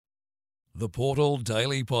The Portal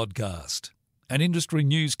Daily Podcast, an industry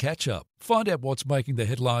news catch-up. Find out what's making the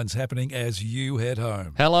headlines happening as you head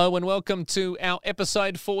home. Hello and welcome to our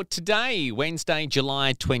episode for today, Wednesday,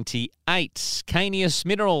 July 28. Caeneus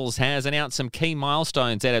Minerals has announced some key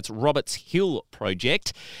milestones at its Roberts Hill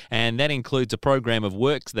project, and that includes a program of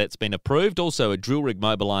works that's been approved, also a drill rig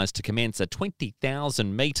mobilised to commence a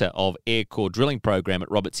 20,000 metre of air core drilling program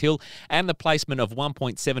at Roberts Hill, and the placement of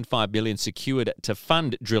 $1.75 billion secured to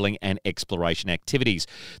fund drilling and exploration activities.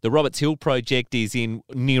 The Roberts Hill project is in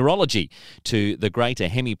neurology to the greater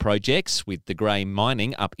Hemi projects, with the grey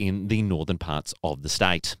mining up in the northern parts of the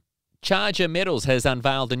state. Charger Metals has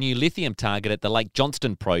unveiled a new lithium target at the Lake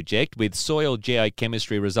Johnston project, with soil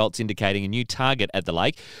geochemistry results indicating a new target at the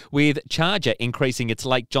lake, with Charger increasing its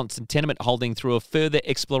Lake Johnston tenement holding through a further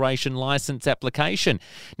exploration licence application.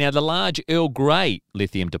 Now, the large Earl Grey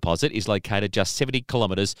lithium deposit is located just 70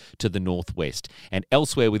 kilometres to the northwest. And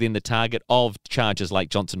elsewhere within the target of Charger's Lake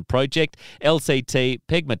Johnston project, LCT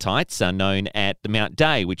pegmatites are known at the Mount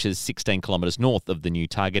Day, which is 16 kilometres north of the new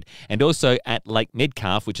target, and also at Lake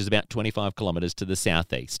Medcalf, which is about 25 kilometres to the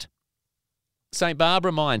southeast. St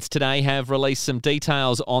Barbara Mines today have released some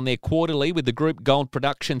details on their quarterly, with the group gold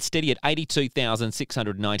production steady at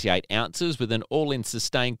 82,698 ounces, with an all-in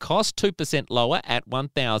sustained cost 2% lower at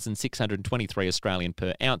 1,623 Australian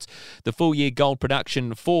per ounce. The full-year gold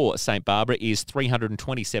production for St Barbara is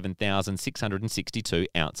 327,662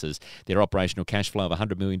 ounces. Their operational cash flow of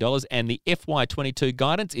 $100 million, and the FY22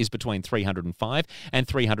 guidance is between 305 and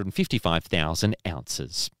 355,000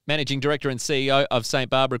 ounces. Managing Director and CEO of St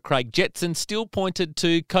Barbara, Craig Jetson, still pointed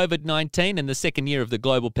to COVID-19 and the second year of the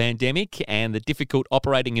global pandemic and the difficult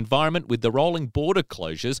operating environment with the rolling border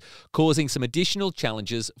closures causing some additional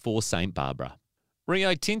challenges for St Barbara.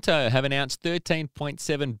 Rio Tinto have announced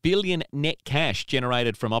 $13.7 billion net cash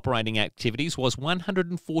generated from operating activities was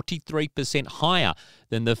 143% higher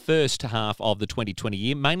than the first half of the 2020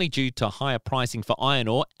 year, mainly due to higher pricing for iron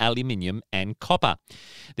ore, aluminium and copper.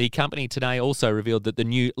 The company today also revealed that the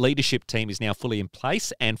new leadership team is now fully in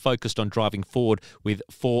place and focused on driving forward with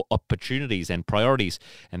 4 opportunities and priorities.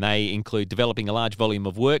 And they include developing a large volume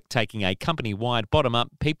of work, taking a company-wide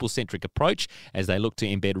bottom-up, people-centric approach as they look to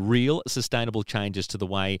embed real sustainable changes to the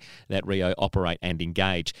way that Rio operate and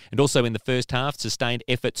engage. And also in the first half, sustained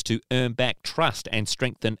efforts to earn back trust and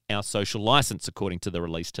strengthen our social licence, according to the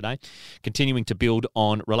release today. Continuing to build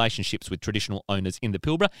on relationships with traditional owners in the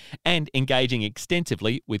Pilbara and engaging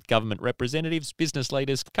extensively with government representatives, business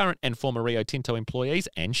leaders, current and former Rio Tinto employees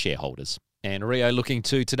and shareholders. And Rio looking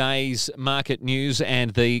to today's market news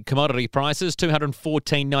and the commodity prices,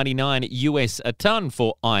 $214.99 US a tonne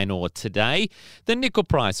for iron ore today. The nickel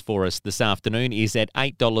price for us this afternoon is at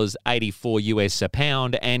 $8.84 US a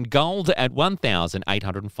pound, and gold at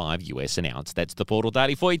 $1,805 US an ounce. That's the Portal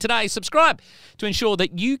Daily for you today. Subscribe to ensure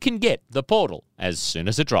that you can get the Portal as soon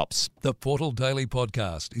as it drops. The Portal Daily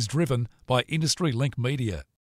Podcast is driven by Industry Link Media.